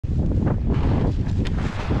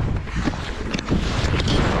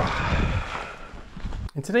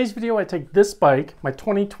In today's video, I take this bike, my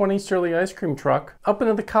 2020 Surly ice cream truck, up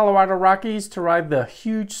into the Colorado Rockies to ride the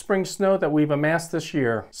huge spring snow that we've amassed this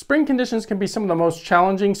year. Spring conditions can be some of the most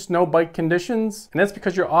challenging snow bike conditions, and that's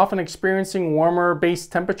because you're often experiencing warmer base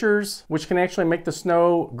temperatures, which can actually make the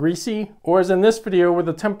snow greasy, or as in this video where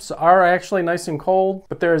the temps are actually nice and cold,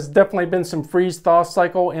 but there has definitely been some freeze-thaw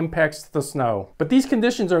cycle impacts to the snow. But these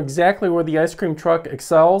conditions are exactly where the ice cream truck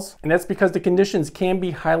excels, and that's because the conditions can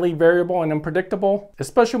be highly variable and unpredictable,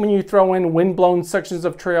 especially when you throw in wind-blown sections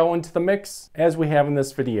of trail into the mix, as we have in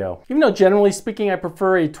this video. Even though generally speaking I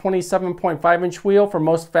prefer a 27.5-inch wheel for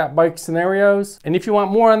most fat bike scenarios, and if you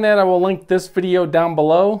want more on that I will link this video down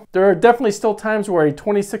below, there are definitely still times where a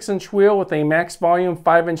 26-inch wheel with a max volume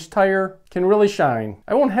 5-inch tire can really shine.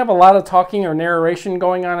 I won't have a lot of talking or narration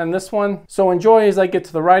going on in this one, so enjoy as I get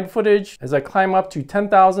to the ride footage as I climb up to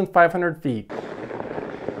 10,500 feet.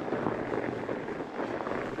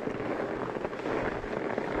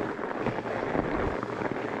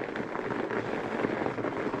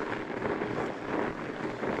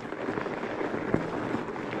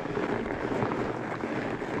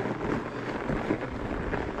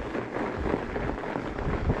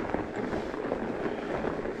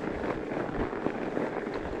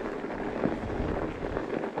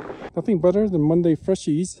 Nothing better than Monday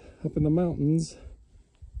freshies up in the mountains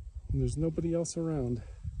and there's nobody else around.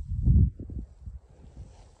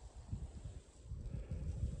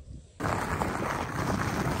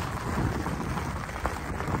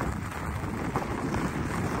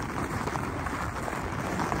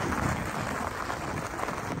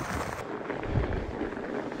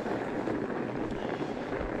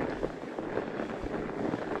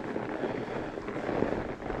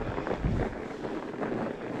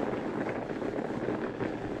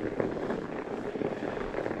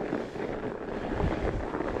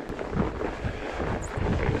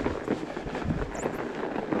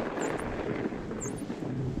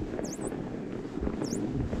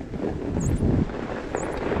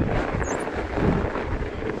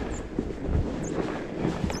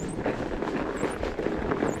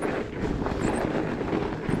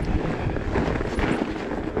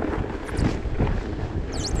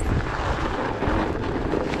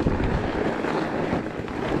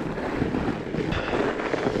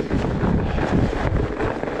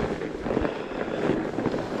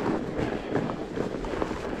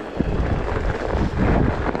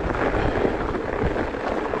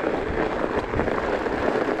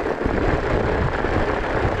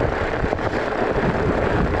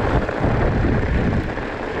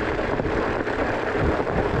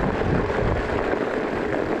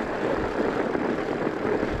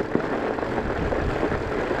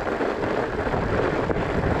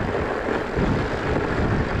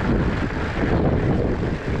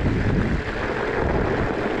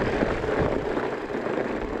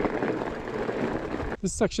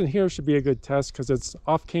 This section here should be a good test because it's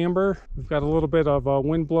off camber. We've got a little bit of a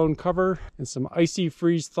wind-blown cover and some icy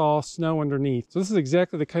freeze-thaw snow underneath. So this is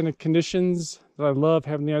exactly the kind of conditions that I love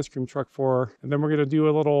having the ice cream truck for. And then we're going to do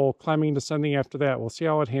a little climbing and descending after that. We'll see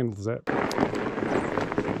how it handles it.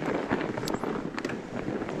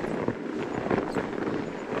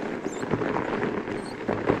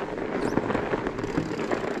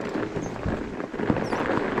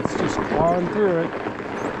 It's just clawing through it.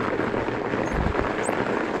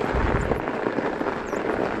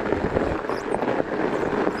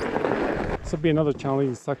 This will be another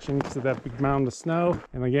challenging section because of that big mound of snow.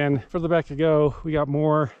 And again, further back I go, we got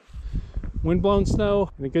more wind-blown snow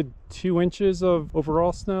and a good 2 inches of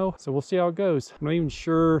overall snow. So we'll see how it goes. I'm not even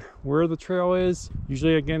sure where the trail is.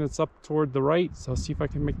 Usually again, it's up toward the right. So I'll see if I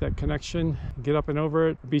can make that connection and get up and over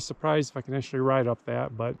it. I'd be surprised if I can actually ride up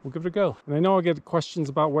that, but we'll give it a go. And I know I'll get questions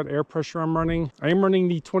about what air pressure I'm running. I am running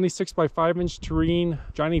the 26x5-inch Terrain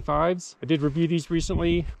Johnny 5s. I did review these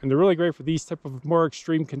recently and they're really great for these type of more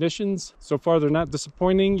extreme conditions. So far, they're not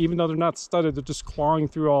disappointing. Even though they're not studded, they're just clawing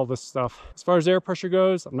through all this stuff. As far as air pressure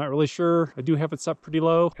goes, I'm not really sure. I do have it set pretty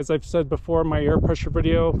low. As I've said before in my air pressure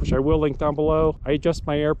video, which I will link down below, I adjust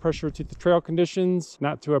my air pressure to the trail conditions,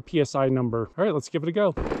 not to a PSI number. All right, let's give it a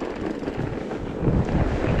go.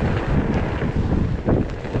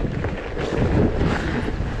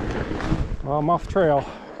 Well, I'm off trail.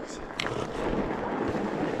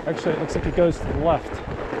 Actually, it looks like it goes to the left.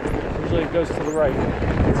 Usually it goes to the right.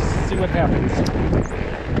 Let's see what happens.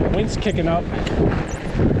 The wind's kicking up.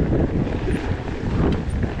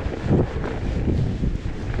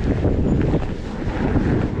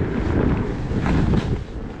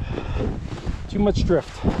 Too much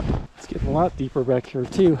drift. It's getting a lot deeper back here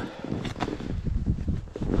too.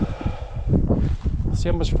 See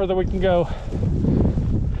how much further we can go.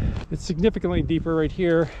 It's significantly deeper right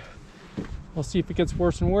here. We'll see if it gets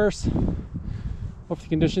worse and worse. Hope the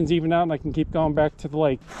conditions even out and I can keep going back to the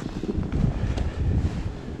lake.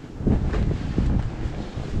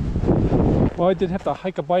 Well, I did have to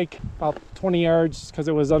hike a bike about 20 yards because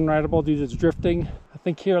it was unrideable due to the drifting. I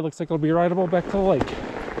think here it looks like it'll be rideable back to the lake.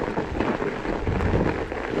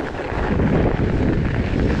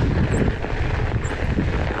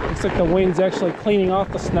 Looks like the wind's actually cleaning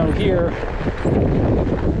off the snow here,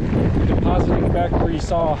 depositing it back where you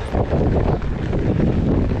saw.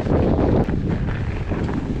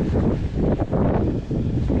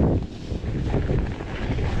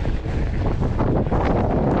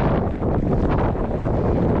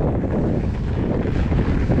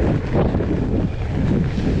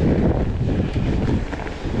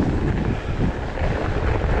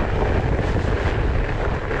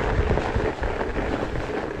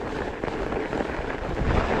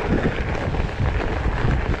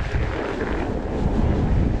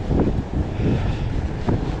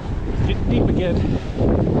 Deep again.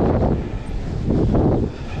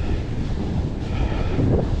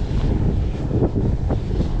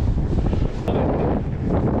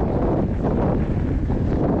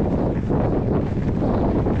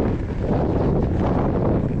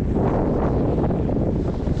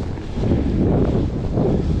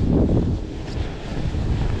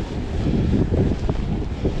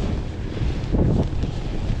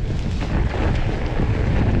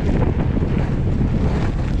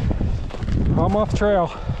 I'm off trail.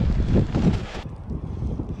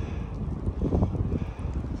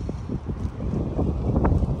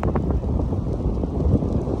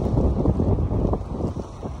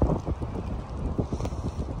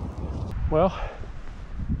 Well,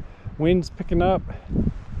 wind's picking up,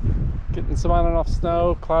 getting some on and off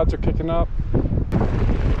snow, clouds are kicking up.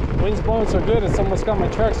 Wind's blowing so good it's almost got my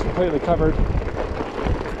tracks completely covered.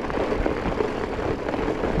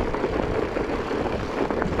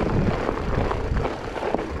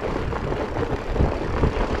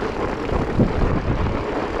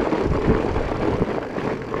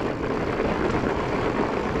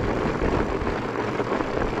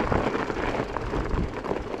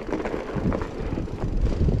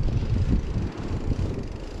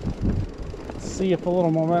 See if a little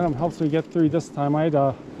momentum helps me get through this time. I had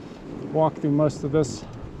to walk through most of this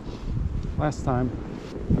last time.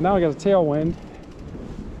 But now I got a tailwind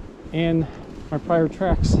and my prior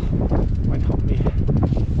tracks might help me.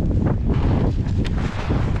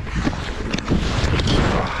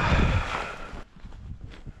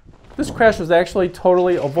 This crash was actually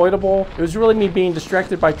totally avoidable. It was really me being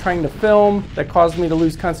distracted by trying to film that caused me to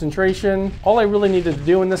lose concentration. All I really needed to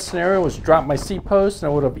do in this scenario was drop my seat post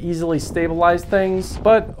and I would have easily stabilized things.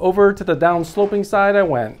 But over to the down sloping side I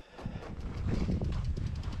went.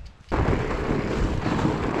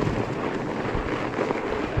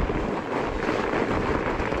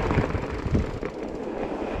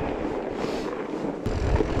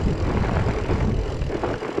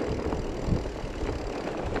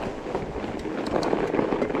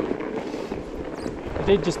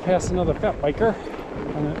 I did just pass another fat biker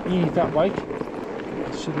on an e-fat bike.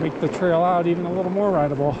 Should make the trail out even a little more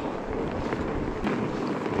rideable.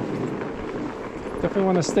 Definitely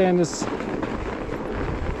want to stay on this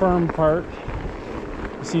firm part.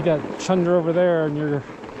 You see that chunder over there and you're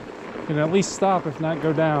going to at least stop if not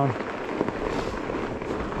go down.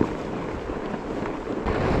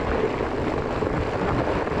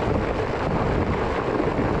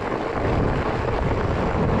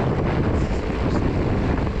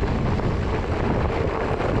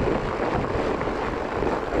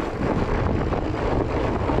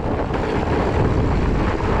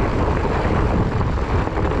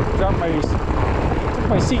 Took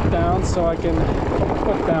my seat down so I can put my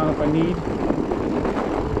foot down if I need.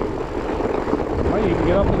 Might even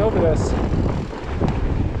get up and over this.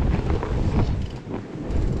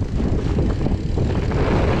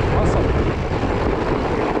 Awesome.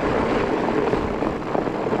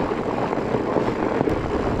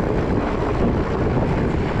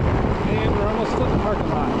 And we're almost to the parking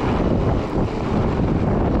lot.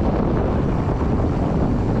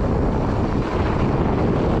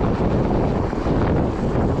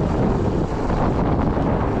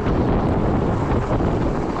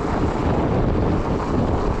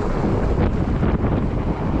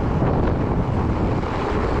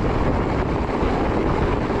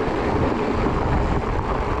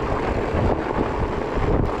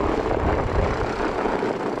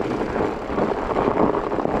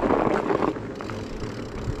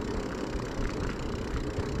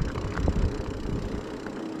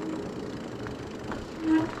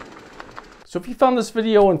 So if you found this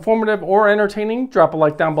video informative or entertaining, drop a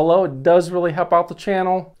like down below. It does really help out the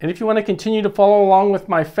channel. And if you want to continue to follow along with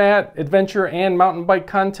my fat, adventure, and mountain bike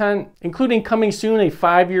content, including coming soon a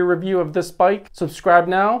 5-year review of this bike, subscribe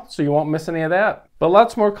now so you won't miss any of that. But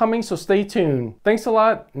lots more coming, so stay tuned. Thanks a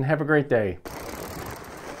lot and have a great day.